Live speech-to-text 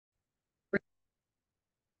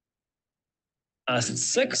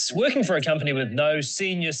Six, working for a company with no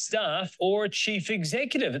senior staff or a chief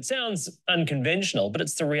executive. It sounds unconventional, but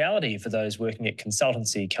it's the reality for those working at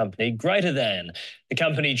consultancy company Greater Than. The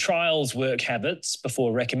company trials work habits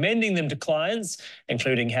before recommending them to clients,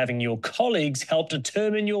 including having your colleagues help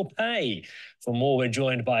determine your pay. For more, we're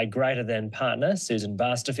joined by Greater Than partner Susan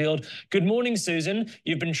Basterfield. Good morning, Susan.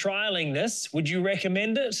 You've been trialling this. Would you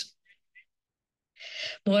recommend it?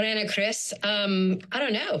 Morena, Chris. I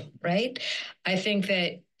don't know, right? I think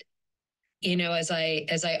that, as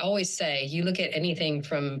I always say, you look at anything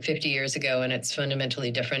from 50 years ago and it's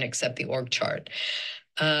fundamentally different except the org chart.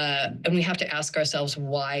 And we have to ask ourselves,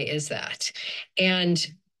 why is that? And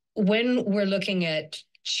when we're looking at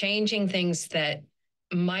changing things that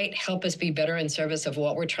might help us be better in service of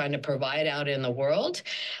what we're trying to provide out in the world,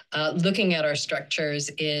 looking at our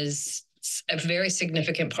structures is a very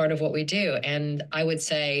significant part of what we do. And I would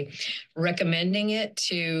say recommending it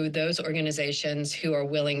to those organizations who are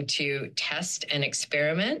willing to test and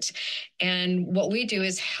experiment. And what we do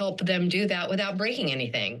is help them do that without breaking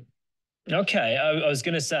anything. Okay, I was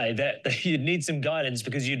going to say that you'd need some guidance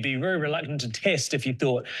because you'd be very reluctant to test if you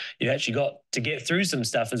thought you'd actually got to get through some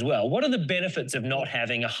stuff as well. What are the benefits of not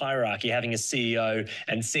having a hierarchy, having a CEO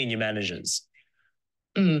and senior managers?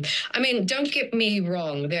 I mean, don't get me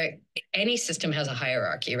wrong. Any system has a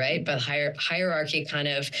hierarchy, right? But hierarchy kind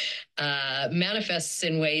of manifests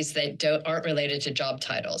in ways that aren't related to job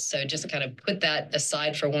titles. So just kind of put that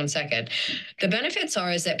aside for 1 second. The benefits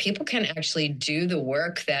is that people can actually do the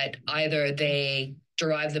work that either they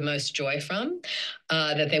derive the most joy from,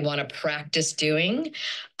 that they want to practice doing.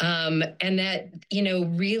 And that,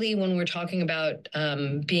 really when we're talking about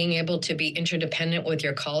being able to be interdependent with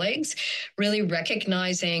your colleagues, really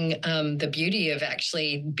recognizing the beauty of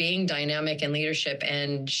actually being dynamic in leadership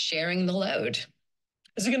and sharing the load.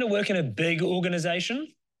 Is it going to work in a big organization?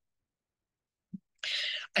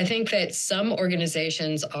 I think that some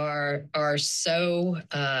organizations are so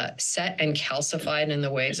set and calcified in the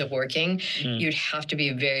ways of working, you'd have to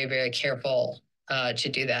be very, very careful to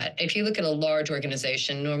do that. If you look at a large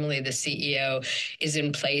organization, normally the CEO is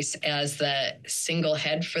in place as the single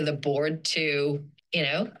head for the board to,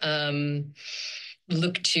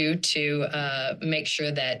 look to make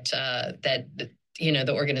sure that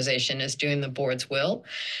the organization is doing the board's will.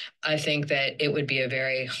 I think that it would be a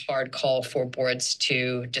very hard call for boards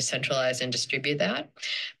to decentralize and distribute that,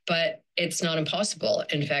 but it's not impossible.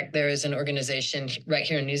 In fact, there is an organization right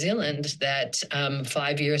here in New Zealand that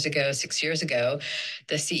 5 years ago, 6 years ago,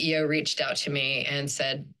 the CEO reached out to me and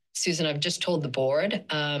said, Susan, I've just told the board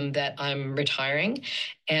that I'm retiring,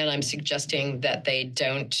 and I'm suggesting that they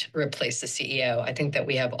don't replace the CEO. I think that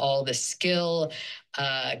we have all the skill,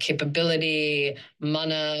 capability,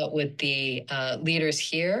 mana with the leaders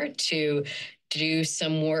here to do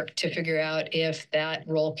some work to figure out if that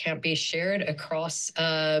role can't be shared across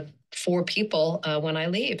 4 people when I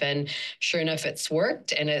leave. And sure enough, it's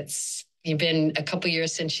worked, and it's been a couple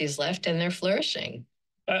years since she's left, and they're flourishing.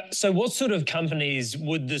 So what sort of companies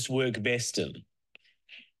would this work best in?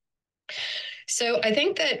 So I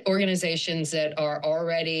think that organizations that are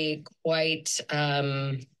already quite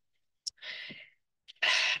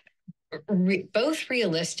both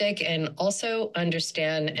realistic and also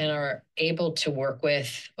understand and are able to work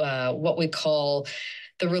with what we call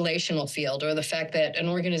the relational field, or the fact that an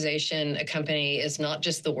organization, a company, is not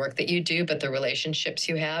just the work that you do, but the relationships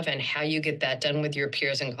you have and how you get that done with your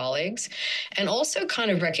peers and colleagues. And also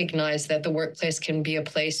kind of recognize that the workplace can be a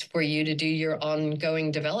place for you to do your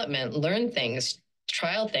ongoing development, learn things,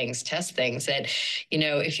 trial things, test things. That,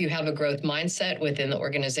 if you have a growth mindset within the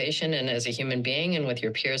organization and as a human being and with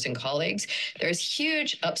your peers and colleagues, there's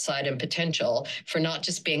huge upside and potential for not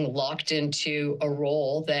just being locked into a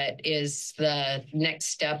role that is the next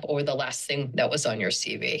step or the last thing that was on your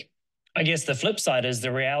CV. I guess the flip side is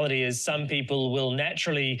the reality is some people will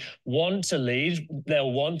naturally want to lead.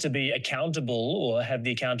 They'll want to be accountable or have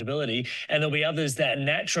the accountability. And there'll be others that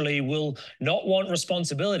naturally will not want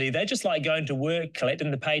responsibility. They just like going to work,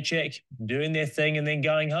 collecting the paycheck, doing their thing, and then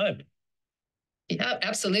going home. Yeah,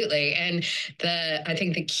 absolutely. And I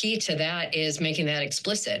think the key to that is making that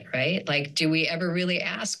explicit, right? Like, do we ever really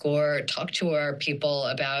ask or talk to our people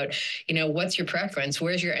about, what's your preference?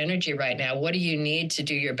 Where's your energy right now? What do you need to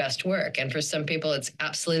do your best work? And for some people, it's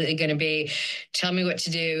absolutely going to be, tell me what to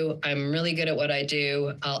do. I'm really good at what I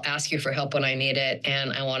do. I'll ask you for help when I need it.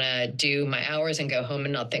 And I want to do my hours and go home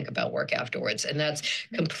and not think about work afterwards. And that's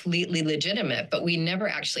completely legitimate, but we never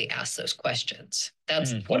actually ask those questions.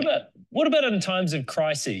 That's What about in times of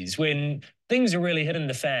crises when things are really hitting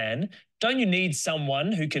the fan? don't you need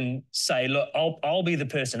someone who can say, look, I'll be the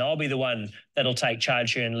person, I'll be the one that'll take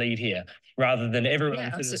charge here and lead here, rather than everyone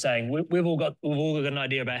sort of saying, we've all got an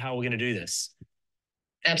idea about how we're going to do this.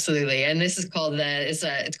 Absolutely, and this is called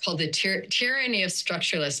it's called the tyranny of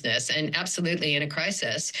structurelessness. And absolutely, in a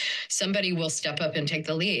crisis, somebody will step up and take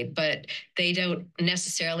the lead, but they don't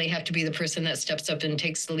necessarily have to be the person that steps up and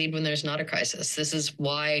takes the lead when there's not a crisis. This is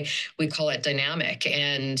why we call it dynamic,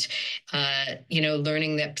 and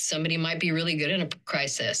learning that somebody might be really good in a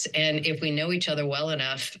crisis, and if we know each other well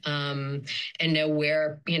enough and know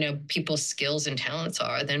where people's skills and talents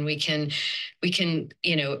are, then we can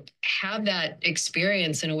have that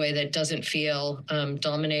experience in a way that doesn't feel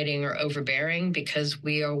dominating or overbearing, because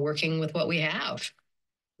we are working with what we have.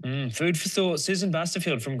 Food for thought. Susan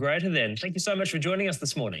Basterfield from Greater Than. Thank you so much for joining us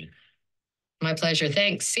this morning. My pleasure.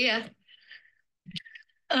 Thanks. See ya.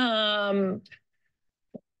 I'm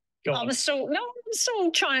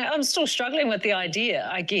still struggling with the idea,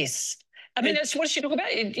 I guess. I mean, it's what she talk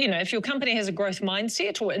about. If your company has a growth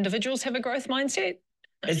mindset, or individuals have a growth mindset,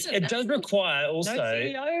 it does require also,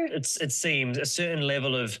 it seems, a certain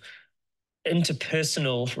level of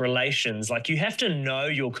interpersonal relations. Like, you have to know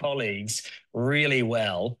your colleagues really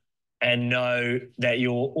well and know that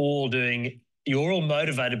you're all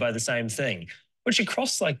motivated by the same thing, which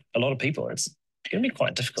across like a lot of people, it's going to be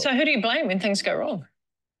quite difficult. So who do you blame when things go wrong?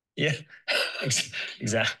 Yeah,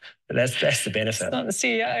 exactly. That's the benefit. It's not the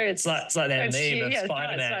CEO. It's like that meme of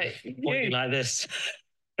Spider-Man pointing like this.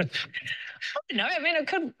 No, I mean, it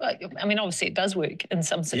could. I mean, obviously, it does work in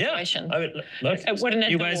some situations. Yeah. I mean, look, it wouldn't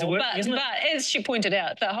new ways of working, isn't it? But as she pointed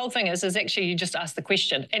out, the whole thing is actually you just ask the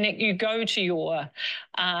question, and you go to your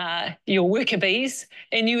worker bees,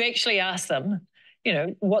 and you actually ask them,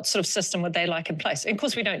 what sort of system would they like in place? And of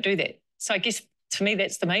course, we don't do that. So I guess to me,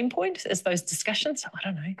 that's the main point: is those discussions. I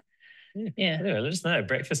don't know. Yeah. Anyway, let us know.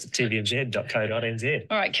 breakfast@tvnz.co.nz.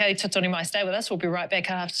 All right, Kelly Totoni might stay with us. We'll be right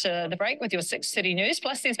back after the break with your 6:30 news.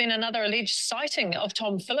 Plus, there's been another alleged sighting of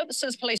Tom Phillips's police.